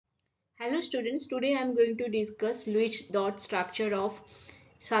Hello students, today I am going to discuss Lewis dot structure of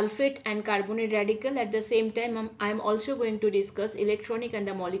sulfate and carbonate radical. At the same time, I am also going to discuss electronic and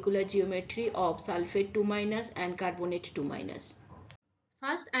the molecular geometry of sulfate 2- and carbonate 2-.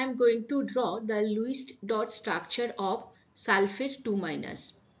 First, I am going to draw the Lewis dot structure of sulfate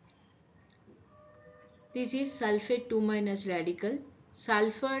 2-. This is sulfate 2- radical.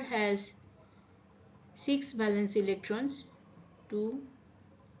 Sulfur has 6 valence electrons, 2,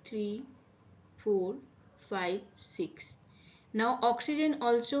 3, 4, 5, 6. Now oxygen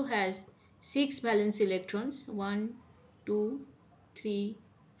also has 6 valence electrons, 1, 2, 3,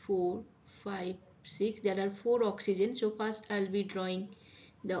 4, 5, 6. There are 4 oxygen. So first I will be drawing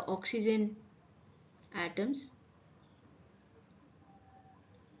the oxygen atoms.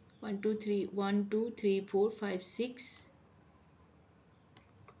 1, 2, 3, 1, 2, 3, 4, 5, 6.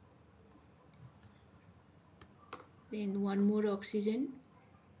 Then one more oxygen.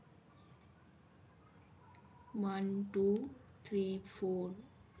 1, 2, 3, 4,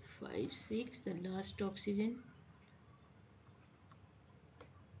 5, 6. The last oxygen.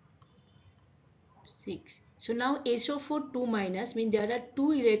 6. So now SO4 2- means there are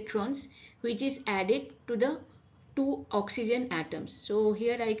 2 electrons which is added to the 2 oxygen atoms. So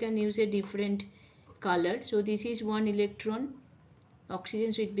here I can use a different color. So this is 1 electron,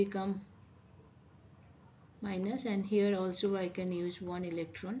 oxygen should become minus, and here also I can use 1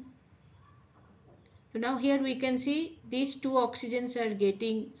 electron. So now here we can see these 2 oxygens are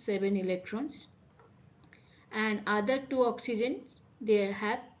getting 7 electrons and other 2 oxygens they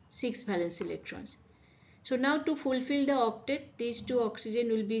have 6 valence electrons. So now to fulfill the octet, these 2 oxygen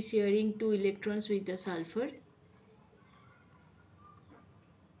will be sharing 2 electrons with the sulfur.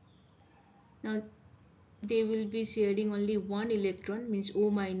 Now they will be sharing only 1 electron, means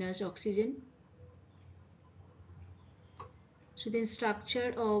O- oxygen. So then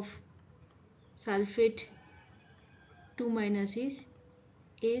structure of sulfate 2- is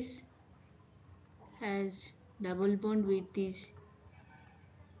S has double bond with these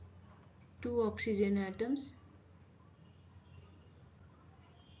 2 oxygen atoms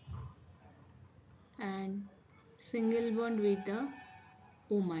and single bond with the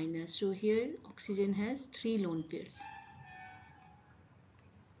O-. So here oxygen has 3 lone pairs.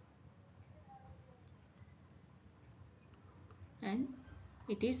 And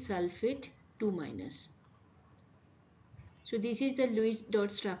it is sulfate 2-. So this is the Lewis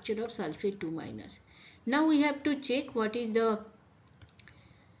dot structure of sulfate 2-. Now we have to check what is the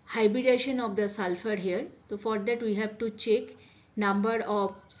hybridization of the sulfur here. So for that we have to check number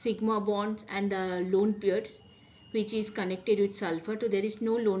of sigma bonds and the lone pairs which is connected with sulfur. So there is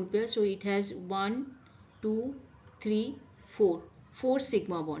no lone pair, so it has 1, 2, 3, 4. 4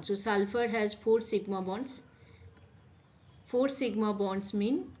 sigma bonds. So sulfur has 4 sigma bonds. 4 sigma bonds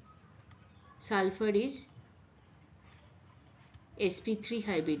mean sulfur is sp3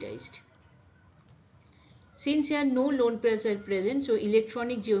 hybridized. Since here no lone pairs are present, so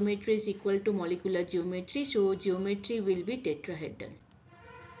electronic geometry is equal to molecular geometry, so geometry will be tetrahedral.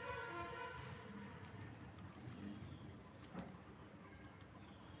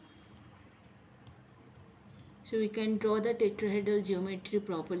 So we can draw the tetrahedral geometry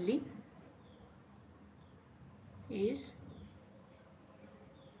properly. Is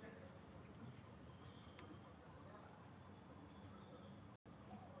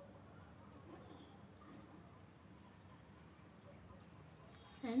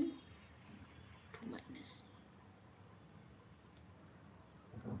and 2-.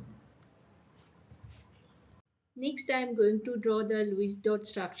 Next I am going to draw the Lewis dot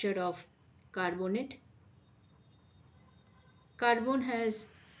structure of carbonate. Carbon has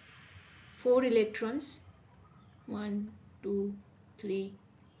 4 electrons, 1, 2, 3,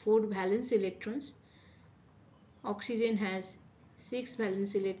 4 valence electrons. Oxygen has 6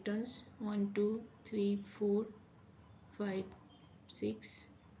 valence electrons, 1, 2, 3, 4, 5, 6.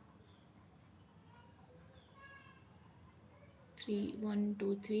 3, 1,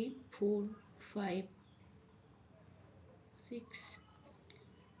 2, 3, 4, 5, 6.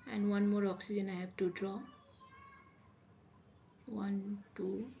 And one more oxygen I have to draw. 1,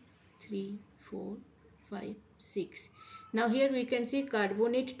 2, 3, 4, 5, 6. Now here we can see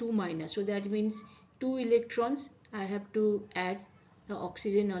carbonate 2-. So that means 2 electrons I have to add the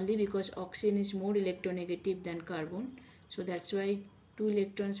oxygen only, because oxygen is more electronegative than carbon. So that's why 2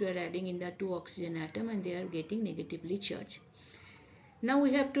 electrons we are adding in the 2 oxygen atom and they are getting negatively charged. Now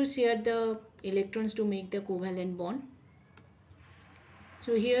we have to share the electrons to make the covalent bond.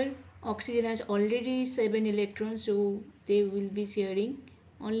 So here oxygen has already 7 electrons, so they will be sharing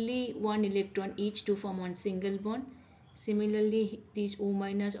only 1 electron each to form one single bond. Similarly, this O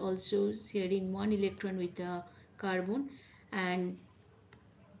minus also sharing one electron with the carbon, and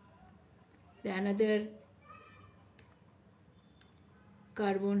the another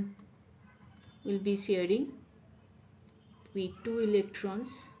carbon will be sharing with two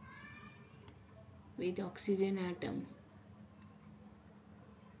electrons with oxygen atom.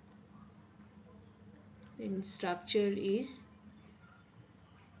 Then structure is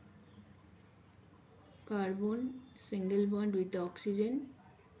carbon single bond with the oxygen,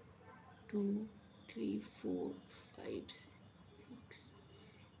 2, 3, 4, 5, 6,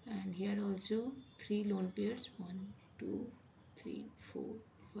 and here also 3 lone pairs, 1, 2, 3, 4,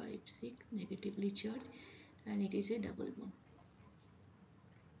 5, 6, negatively charged, and it is a double bond.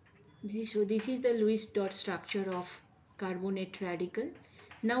 This is the Lewis dot structure of carbonate radical.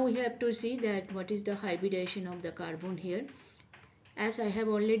 Now we have to see that what is the hybridization of the carbon here. As I have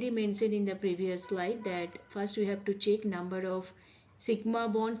already mentioned in the previous slide, that first we have to check number of sigma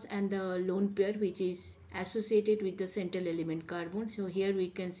bonds and the lone pair which is associated with the central element carbon. So here we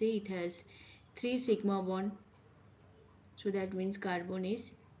can see it has 3 sigma bond, so that means carbon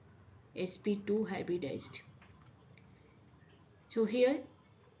is sp2 hybridized. So here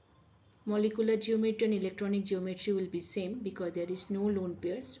molecular geometry and electronic geometry will be same because there is no lone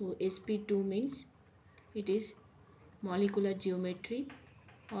pair. So sp2 means it is molecular geometry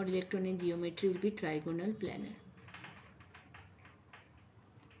or electronic geometry will be trigonal planar.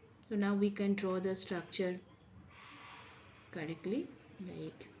 So now we can draw the structure correctly,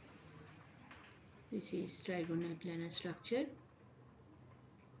 like this is trigonal planar structure.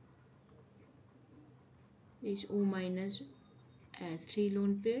 This O minus has 3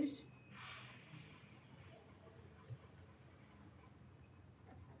 lone pairs,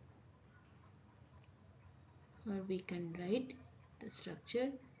 or we can write the structure.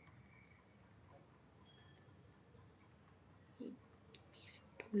 Two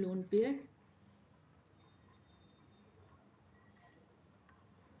lone pair,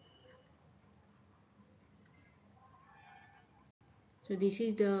 so this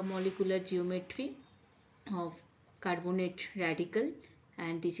is the molecular geometry of carbonate radical,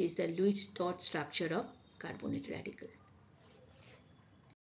 and this is the Lewis dot structure of carbonate radical.